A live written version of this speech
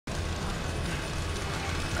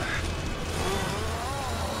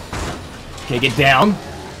Okay, get down.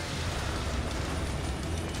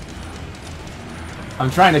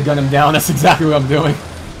 I'm trying to gun him down. That's exactly what I'm doing.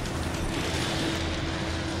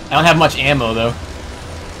 I don't have much ammo, though.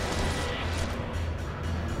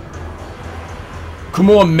 Come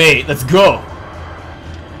on, mate. Let's go.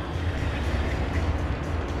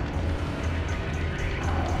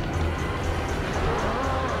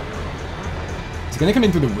 Is he gonna come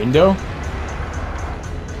in through the window?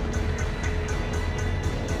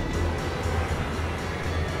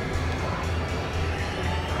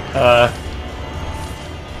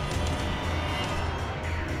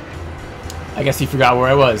 I guess he forgot where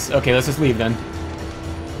I was. Okay, let's just leave then.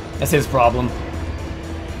 That's his problem.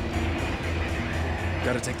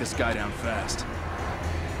 Gotta take this guy down fast.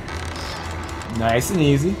 Nice and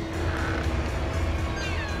easy.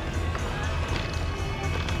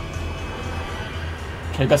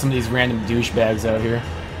 Okay, got some of these random douchebags out here.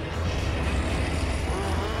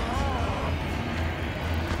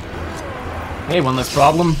 Hey, one less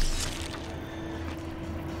problem.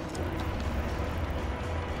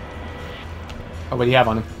 Oh, what do you have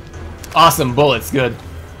on him? Awesome bullets, good.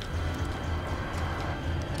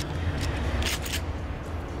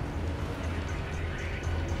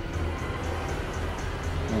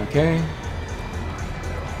 Okay.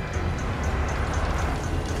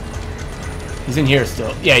 He's in here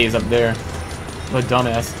still. Yeah, he's up there. What a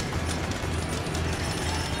dumbass.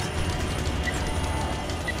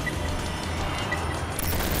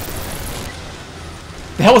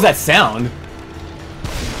 The hell was that sound?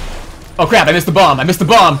 Oh crap, I missed the bomb. I missed the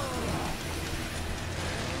bomb.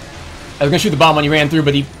 I was gonna shoot the bomb when he ran through,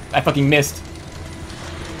 but I fucking missed.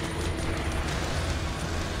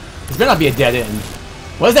 This better not be a dead end.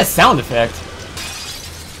 What is that sound effect?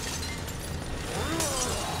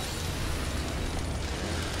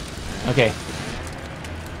 Okay.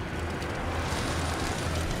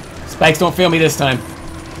 Spikes don't fail me this time.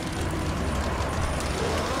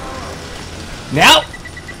 Now!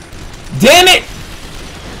 Damn it!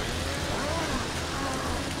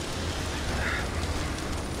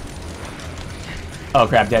 Oh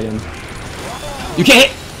crap, dead end. You can't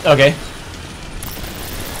hit! Okay.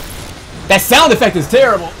 That sound effect is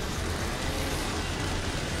terrible!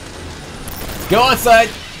 Let's go outside!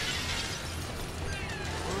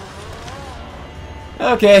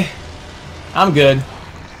 Okay. I'm good.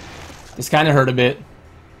 This kinda hurt a bit.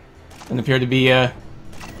 Doesn't appear to be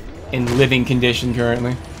in living condition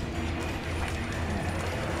currently.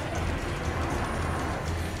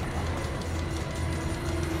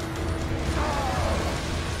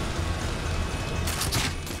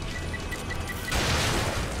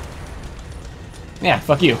 Yeah,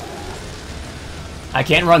 fuck you. I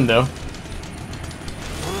can't run, though.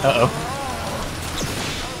 Uh-oh.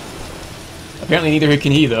 Apparently neither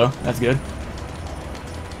can he, though. That's good.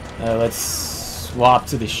 Let's swap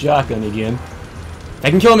to the shotgun again. If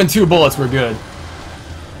I can kill him in 2 bullets, we're good.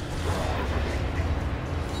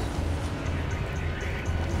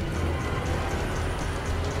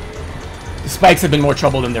 The spikes have been more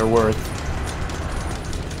trouble than they're worth.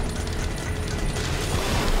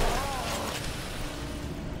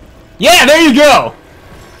 Yeah, there you go!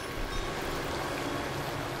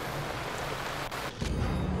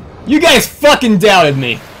 You guys fucking doubted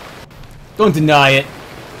me. Don't deny it.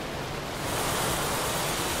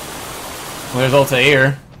 Well, there's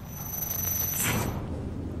Altair.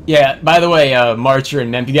 Yeah, by the way, Marcher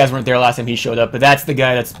and Memp, you guys weren't there last time he showed up, but that's the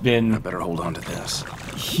guy that's been... I better hold on to this.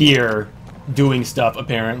 ...here, doing stuff,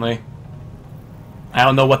 apparently. I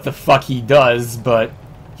don't know what the fuck he does, but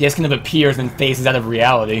he just kind of appears and phases out of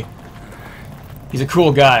reality. He's a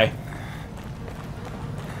cool guy.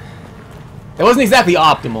 It wasn't exactly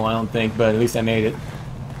optimal, I don't think, but at least I made it.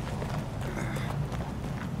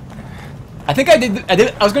 I think I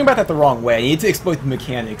was going about that the wrong way. You need to exploit the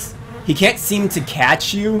mechanics. He can't seem to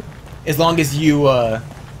catch you as long as you,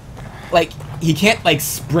 like, he can't, like,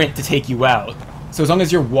 sprint to take you out. So as long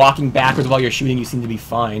as you're walking backwards while you're shooting, you seem to be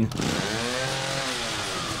fine.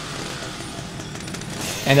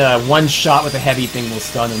 And, one shot with a heavy thing will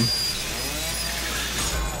stun him.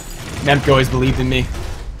 Memco always believed in me.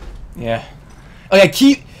 Yeah. Oh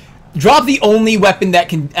yeah, drop the only weapon that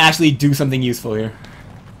can actually do something useful here.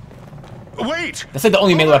 Wait! That's like the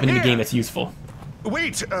only melee weapon in the game that's useful.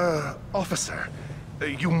 Wait, officer.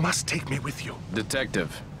 You must take me with you.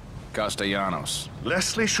 Detective Castellanos.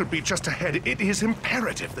 Leslie should be just ahead. It is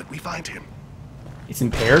imperative that we find him. It's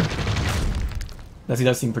impaired? Leslie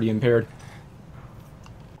does seem pretty impaired.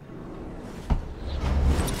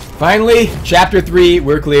 Finally, Chapter 3,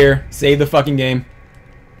 we're clear. Save the fucking game.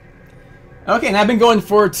 Okay, and I've been going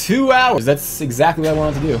for 2 hours. That's exactly what I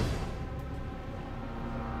wanted to do.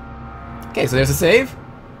 Okay, so there's a save.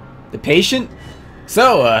 The patient.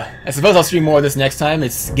 So, I suppose I'll stream more of this next time.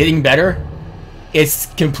 It's getting better. It's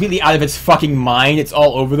completely out of its fucking mind. It's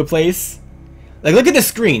all over the place. Like, look at the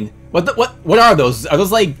screen. What are those? Are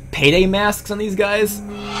those like payday masks on these guys?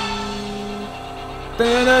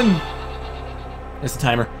 Dun-dun-dun. There's the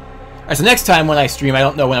timer. Alright, so next time when I stream, I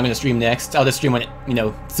don't know when I'm going to stream next. I'll just stream when it, you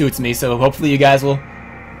know, suits me. So hopefully you guys will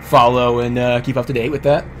follow and keep up to date with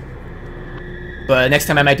that. But next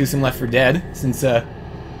time I might do some Left 4 Dead, since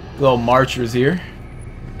little Marcher's here.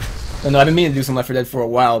 Oh no, I've been meaning to do some Left 4 Dead for a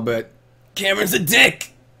while, but Cameron's a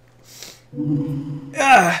dick!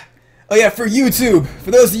 Ah! Oh yeah, for YouTube! For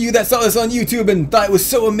those of you that saw this on YouTube and thought it was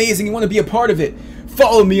so amazing and want to be a part of it,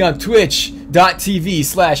 follow me on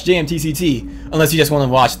twitch.tv/jmtct, unless you just want to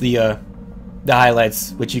watch the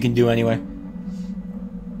highlights, which you can do anyway.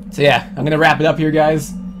 So yeah, I'm gonna wrap it up here,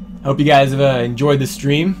 guys. I hope you guys have enjoyed the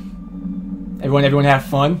stream. Everyone have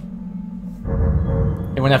fun.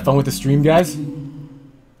 Everyone have fun with the stream, guys.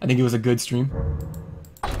 I think it was a good stream.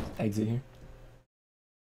 Exit here.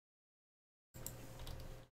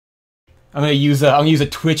 I'm gonna use a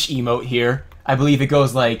Twitch emote here. I believe it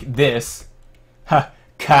goes like this. Ha,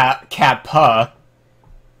 kappa.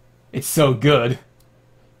 It's so good.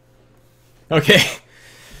 Okay,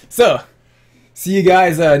 so see you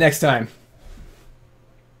guys next time.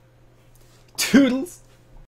 Toodles.